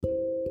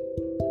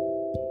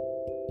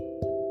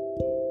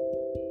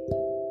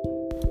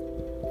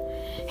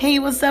Hey,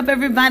 what's up,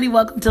 everybody?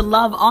 Welcome to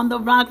Love on the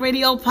Rock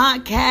Radio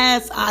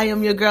Podcast. I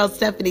am your girl,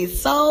 Stephanie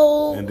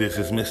Soul. And this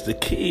is Mr.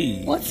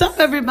 Keys. What's up,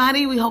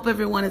 everybody? We hope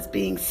everyone is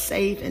being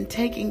safe and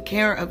taking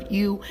care of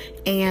you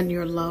and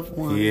your loved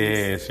ones.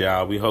 Yes,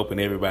 y'all. We hoping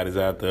everybody's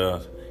out there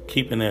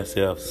keeping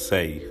themselves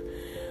safe.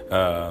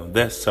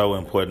 That's so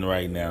important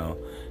right now,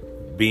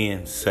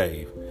 being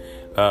safe.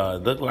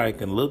 Look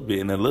like in a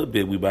little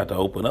bit, we about to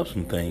open up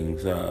some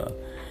things.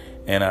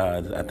 And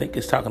I think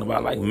it's talking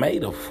about like May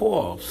the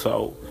 4th.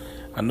 So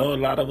I know a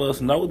lot of us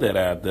know that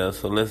out there,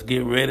 so let's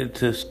get ready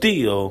to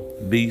still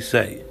be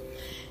safe.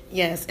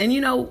 Yes, and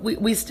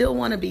we still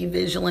want to be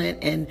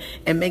vigilant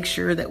and make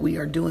sure that we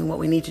are doing what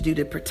we need to do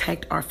to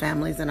protect our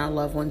families and our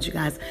loved ones. You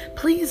guys,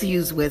 please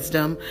use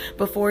wisdom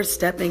before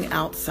stepping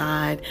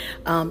outside.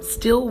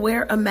 Still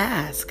wear a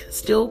mask.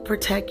 Still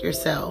protect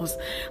yourselves.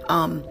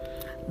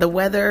 The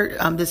weather,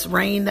 this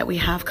rain that we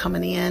have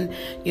coming in,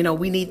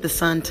 we need the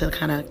sun to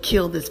kind of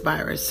kill this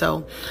virus.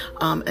 So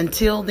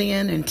until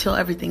then, until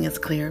everything is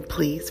clear,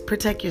 please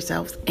protect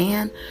yourselves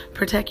and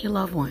protect your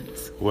loved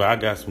ones. Well, I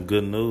got some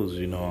good news,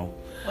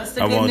 What's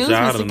the good news, I want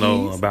y'all Mr. to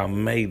know Keys? about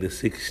May the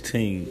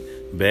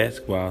 16th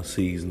basketball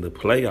season, the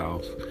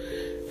playoffs.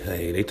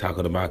 Hey, they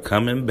talking about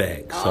coming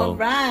back. All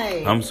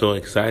right. I'm so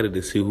excited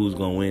to see who's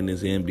going to win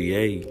this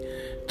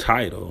NBA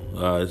title.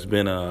 It's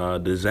been a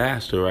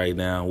disaster right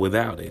now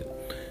without it.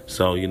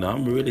 So,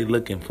 I'm really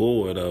looking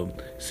forward to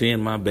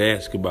seeing my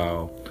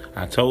basketball.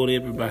 I told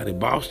everybody,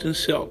 Boston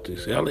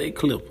Celtics, LA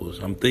Clippers.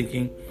 I'm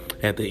thinking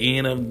at the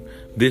end of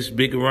this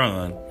big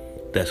run,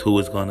 that's who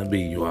it's going to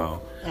be, you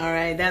all. All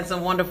right, that's a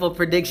wonderful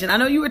prediction. I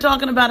know you were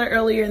talking about it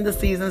earlier in the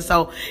season,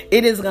 so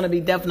it is going to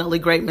be definitely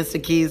great,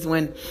 Mr. Keys,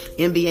 when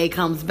NBA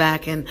comes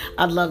back, and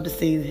I'd love to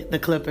see the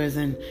Clippers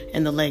and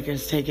the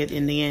Lakers take it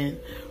in the end.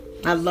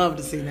 I'd love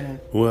to see that.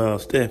 Well,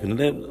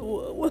 Stephanie,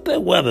 what's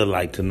that weather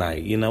like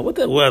tonight? What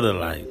that weather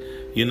like?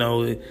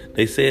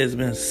 They say it's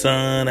been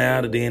sun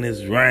out and then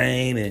it's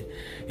rain and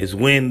it's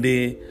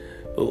windy.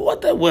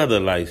 What that weather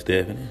like,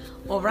 Stephanie?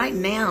 Well, right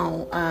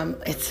now,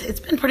 it's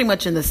been pretty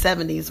much in the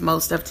 70s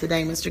most of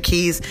today, Mr.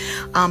 Keys.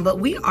 But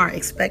we are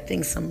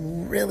expecting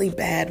some really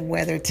bad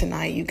weather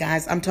tonight, you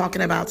guys. I'm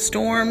talking about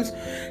storms,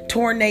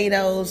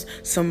 tornadoes,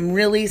 some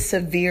really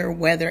severe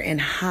weather and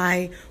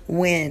high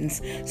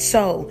winds.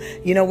 So,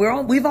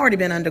 we've already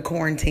been under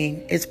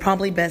quarantine. It's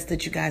probably best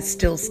that you guys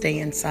still stay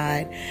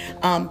inside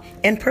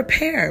and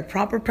prepare.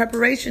 Proper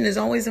preparation is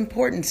always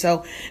important.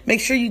 So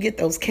make sure you get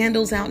those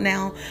candles out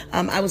now.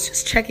 I was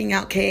just checking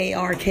out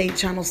KARK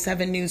Channel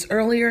 7 News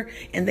earlier,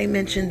 and they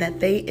mentioned that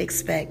they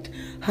expect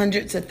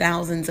hundreds of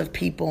thousands of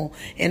people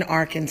in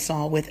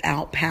Arkansas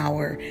without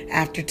power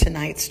after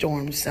tonight's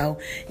storm. So,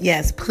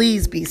 yes,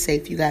 please be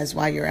safe, you guys,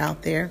 while you're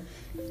out there.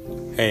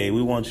 Hey,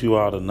 we want you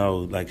all to know,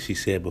 like she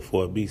said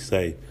before, be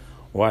safe.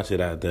 Watch it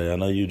out there. I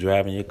know you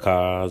driving your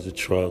cars, your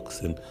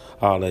trucks, and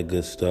all that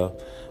good stuff.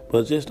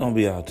 But just don't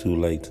be out too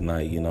late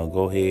tonight.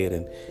 Go ahead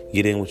and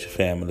get in with your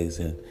families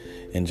and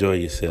enjoy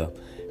yourself.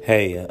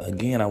 Hey,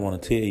 again, I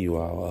want to tell you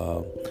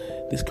all,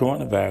 this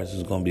coronavirus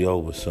is going to be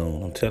over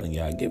soon. I'm telling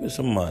y'all, give it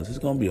some months. It's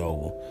going to be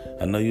over.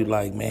 I know you're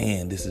like,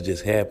 man, this is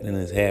just happening.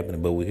 It's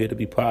happening. But we're here to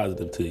be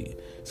positive to you.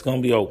 It's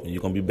going to be open.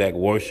 You're going to be back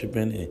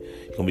worshiping. And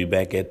you're going to be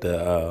back at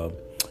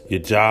your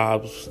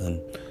jobs.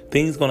 And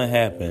things going to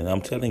happen.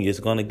 I'm telling you,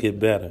 it's going to get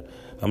better.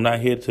 I'm not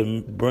here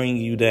to bring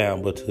you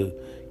down, but to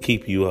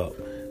keep you up.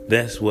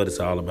 That's what it's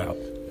all about.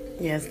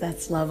 Yes,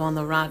 that's Love on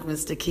the Rock,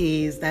 Mr.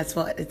 Keys. That's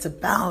what it's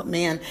about,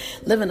 man.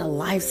 Living a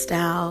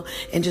lifestyle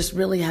and just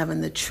really having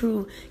the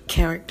true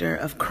character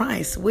of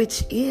Christ,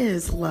 which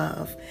is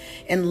love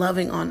and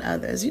loving on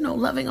others.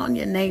 Loving on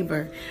your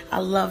neighbor. I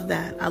love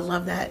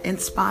that.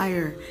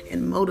 Inspire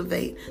and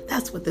motivate.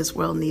 That's what this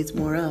world needs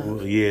more of.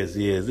 Well, yes.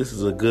 This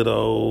is a good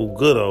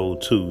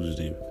old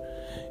Tuesday,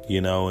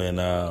 and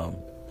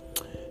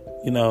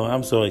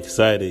I'm so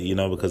excited,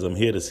 because I'm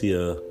here to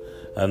see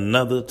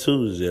another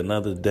Tuesday,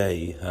 another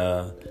day.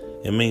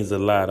 It means a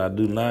lot. I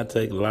do not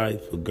take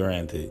life for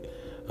granted.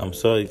 I'm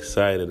so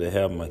excited to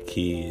have my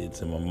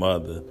kids and my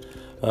mother.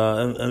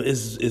 And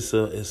it's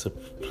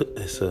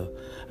a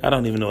I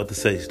don't even know what to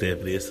say,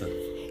 Stephanie.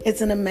 It's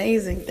an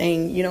amazing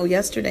thing.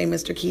 Yesterday,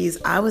 Mr. Keys,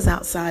 I was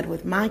outside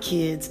with my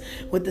kids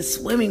with the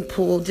swimming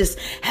pool, just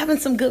having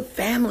some good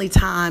family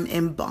time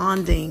and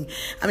bonding.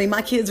 I mean,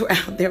 my kids were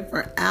out there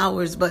for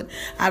hours, but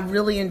I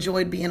really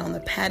enjoyed being on the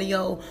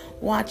patio,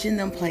 watching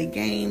them play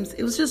games.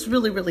 It was just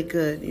really, really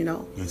good,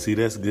 And see,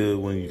 that's good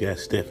when you got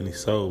Stephanie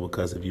Soul,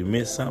 because if you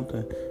miss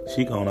something,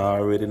 she gonna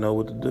already know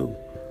what to do.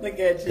 Look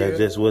at you. That's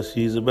just what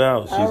she's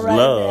about. She's right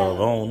love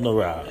now. On the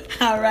rock.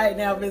 All right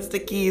now,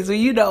 Mr. Keys. Well,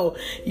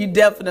 you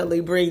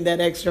definitely bring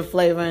that extra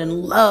flavor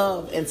and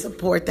love and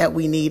support that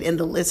we need and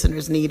the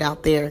listeners need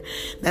out there.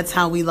 That's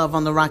how we love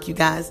on the rock, you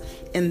guys.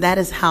 And that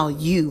is how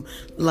you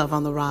love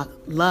on the rock.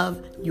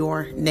 Love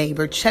your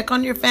neighbor. Check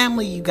on your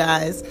family, you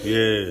guys.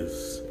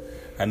 Yes.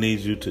 I need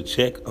you to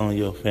check on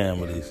your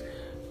families.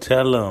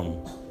 Tell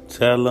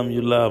them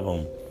you love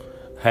them.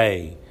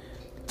 Hey,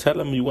 Tell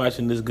them you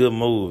watching this good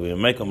movie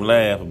and make them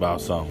laugh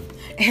about something.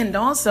 And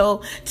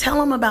also tell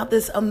them about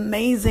this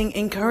amazing,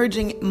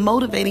 encouraging,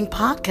 motivating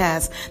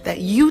podcast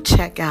that you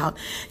check out.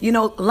 You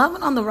know,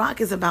 Loving on the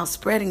Rock is about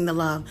spreading the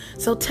love.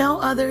 So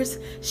tell others,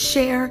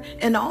 share,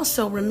 and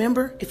also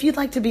remember, if you'd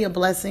like to be a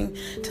blessing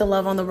to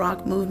Love on the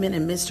Rock movement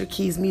and Mr.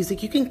 Keys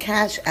Music, you can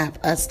Cash App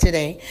us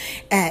today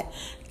at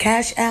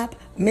Cash App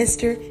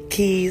Mr.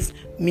 Keys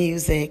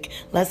Music.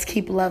 Let's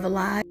keep love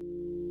alive.